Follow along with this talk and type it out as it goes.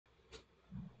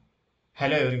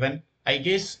Hello everyone. I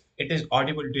guess it is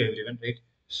audible to everyone, right?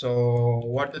 So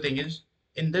what the thing is,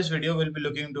 in this video we'll be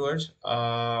looking towards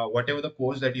whatever the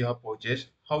course that you have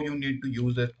purchased, how you need to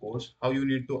use that course, how you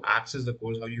need to access the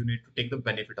course, how you need to take the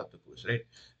benefit of the course, right?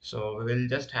 So we'll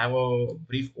just have a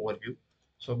brief overview.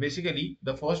 So basically,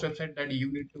 the first website that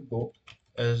you need to go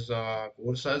is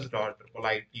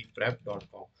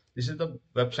courses.iitprep.com. This is the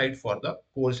website for the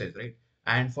courses, right?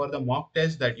 And for the mock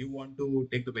test that you want to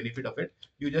take the benefit of it,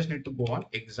 you just need to go on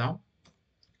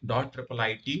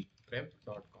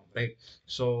exam.iitprep.com, right?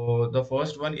 So the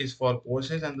first one is for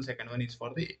courses and the second one is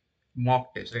for the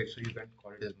mock test, right? So you can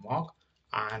call it as mock,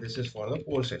 and this is for the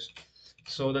courses.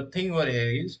 So the thing over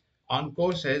here is, on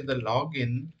courses the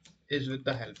login is with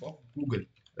the help of Google,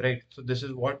 right? So this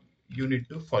is what you need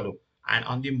to follow. And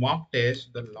on the mock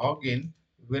test the login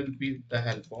will be with the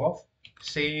help of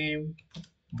same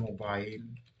mobile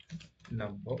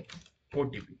number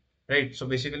OTP, right? So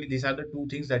basically these are the two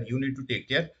things that you need to take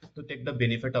care to take the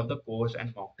benefit of the course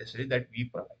and mock test series that we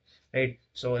provide, right?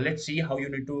 So let's see how you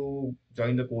need to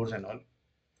join the course and all.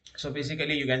 So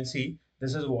basically you can see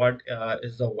this is what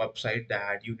is the website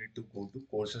that you need to go to,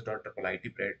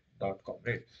 courses.iitprep.com,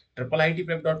 right?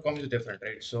 iitprep.com is different,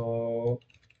 right? So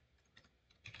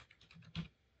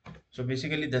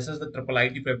basically this is the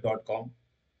iitprep.com,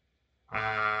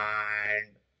 and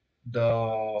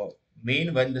the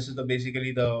main one, this is the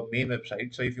basically the main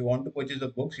website. So if you want to purchase the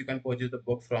books, you can purchase the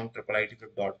book from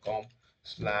iitprep.com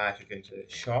slash, you can say,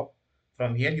 shop.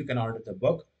 From here you can order the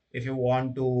book. If you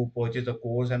want to purchase the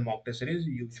course and mock test series,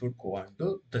 you should go on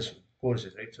to this one,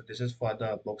 courses, right? So this is for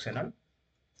the books and all,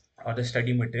 or the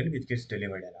study material which gets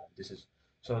delivered and all. This is,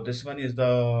 so this one is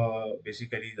the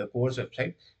basically the course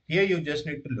website. Here you just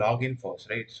need to log in first,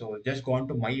 right? So just go on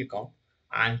to my account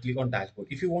and click on dashboard.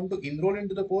 If you want to enroll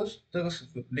into the course, the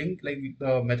link, like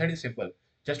the method is simple.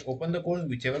 Just open the course,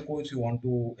 whichever course you want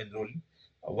to enroll in.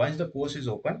 Once the course is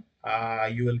open,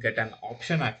 you will get an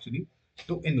option actually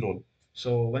to enroll.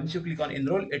 So once you click on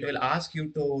enroll, it will ask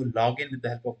you to log in with the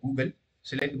help of Google.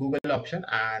 Select Google option,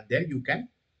 and there you can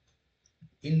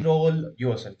enroll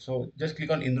yourself. So just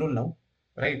click on enroll now,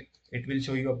 right? It will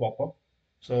show you a pop-up.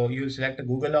 So you will select the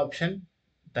Google option,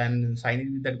 then sign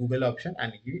in with that Google option,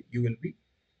 and you will be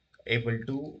able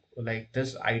to, like,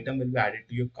 this item will be added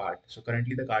to your cart. So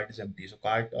currently the cart is empty. So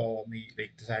cart,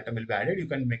 like, this item will be added. You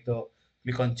can make the,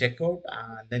 click on checkout,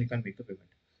 and then you can make the payment.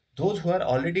 Those who are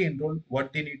already enrolled,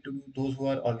 what they need to do, those who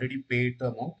are already paid the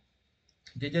amount,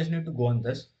 they just need to go on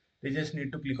this. They just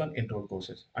need to click on enroll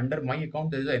courses. Under my account,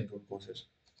 there is a enroll courses.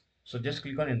 So just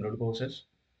click on enroll courses.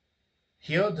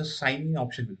 Here the sign in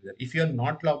option will be there. If you are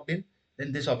not logged in,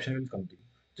 then this option will come to you.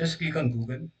 Just click on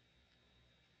Google,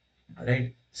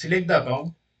 right? Select the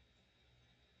account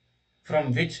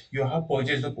from which you have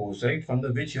purchased the course, right? From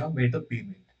the which you have made the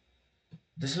payment.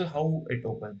 This is how it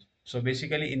opens. So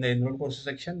basically in the enroll courses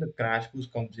section, the crash course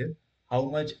comes here. How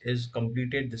much is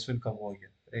completed, this will come over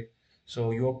here, right?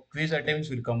 So your quiz attempts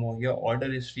will come over here,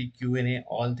 order history, Q&A,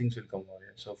 all things will come over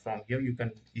here. So from here you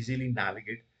can easily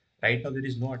navigate. Right now there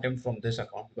is no attempt from this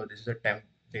account because this is a temp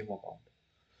demo account.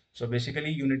 So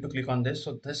basically you need to click on this.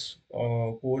 So this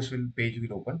course will page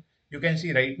will open. You can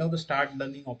see right now the start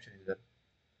learning option is there.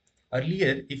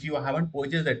 Earlier, if you haven't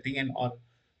purchased that thing, and or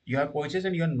you have purchased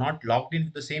and you are not logged in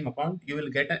with the same account, you will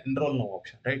get an enroll now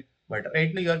option, right? But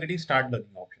right now you are getting start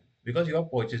learning option because you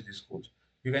have purchased this course.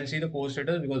 You can see the course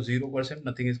status because 0%,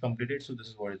 nothing is completed. So this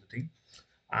is what is the thing.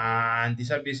 And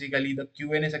these are basically the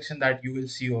Q&A section that you will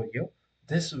see over here.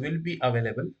 This will be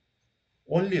available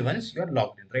only once you are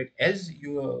logged in, right? As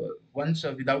you once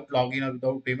without login or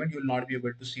without payment, you will not be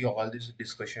able to see all this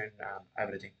discussion and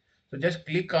everything. So just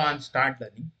click on start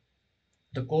learning.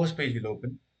 The course page will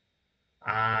open,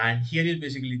 and here is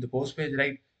basically the course page,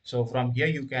 right? So from here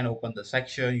you can open the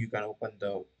section, you can open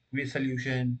the quiz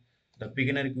solution, the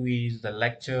beginner quiz, the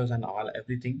lectures, and all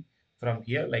everything. From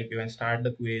here, like, you can start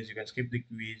the quiz, you can skip the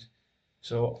quiz.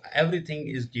 So everything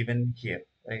is given here,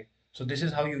 right? So this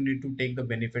is how you need to take the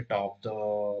benefit of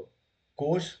the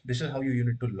course. This is how you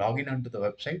need to log in onto the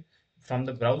website. From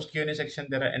the browse Q&A section,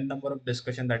 there are n number of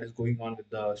discussion that is going on with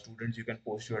the students. You can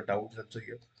post your doubts also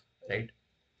here, right?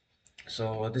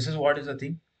 So this is what is the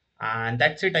thing, and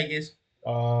that's it, I guess.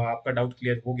 आपका doubt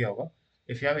clear हो गया होगा.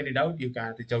 If you have any doubt, you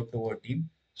can reach out to our team.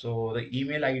 So the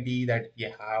email ID that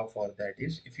you have for that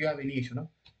is, if you have any issue now,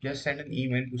 just send an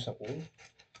email to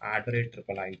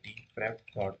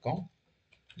support@iitprep.com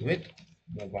with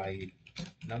mobile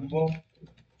number,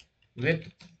 with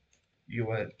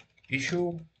your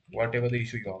issue, whatever the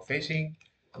issue you are facing,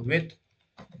 with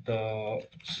the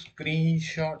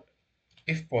screenshot,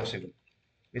 if possible,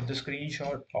 with the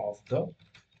screenshot of the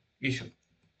issue.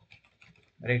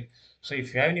 right? So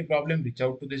if you have any problem, reach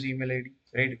out to this email ID,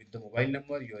 right, with the mobile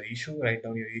number, your issue, write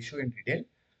down your issue in detail,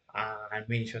 and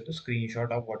mention the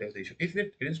screenshot of whatever the issue, if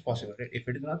it is possible, right? If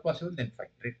it is not possible, then fine,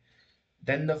 right?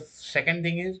 Then the second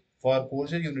thing is, for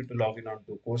courses, you need to log in on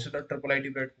to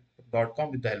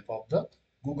courses.iiitprep.com with the help of the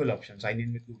Google option. Sign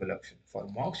in with Google option. For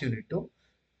mocks, you need to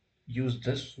use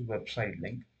this website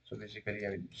link. So basically, I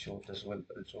will show this one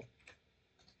also.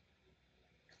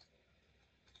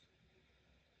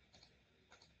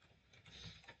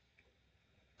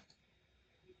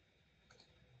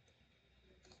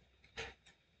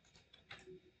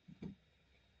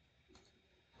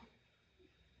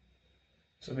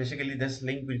 So basically, this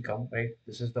link will come, right?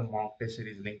 This is the mock test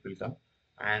series link will come,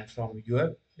 and from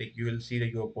here, like you will see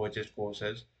that you have purchased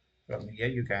courses. From here,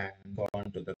 you can go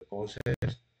on to the courses,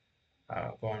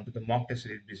 go on to the mock test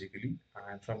series basically,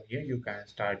 and from here you can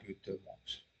start with the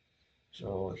mocks.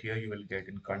 So here you will get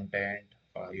in content.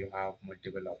 You have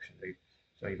multiple options, right?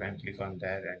 So you can click on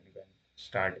there and you can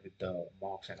start with the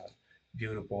mocks and all.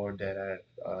 View report. There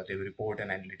are the report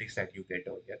and analytics that you get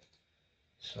over here.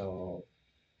 So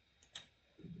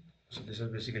so this is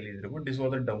basically the report. This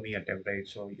was a dummy attempt, right?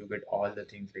 So you get all the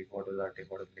things like what was the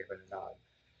attempt, what was the level and all.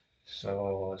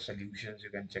 So solutions you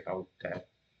can check out there.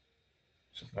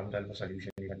 So from the alpha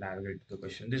solution, you can navigate to the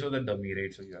question. This was the dummy,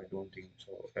 right? So you I don't think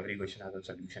so. Every question has a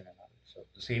solution and all. So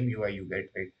the same UI you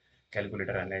get, right?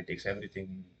 Calculator analytics,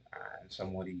 everything, and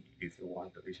summary if you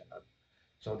want to vision all.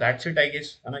 So that's it, I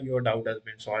guess. Anna, your doubt has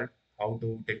been solved. How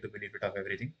to take the benefit of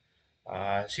everything.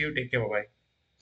 See you. Take care. Bye bye.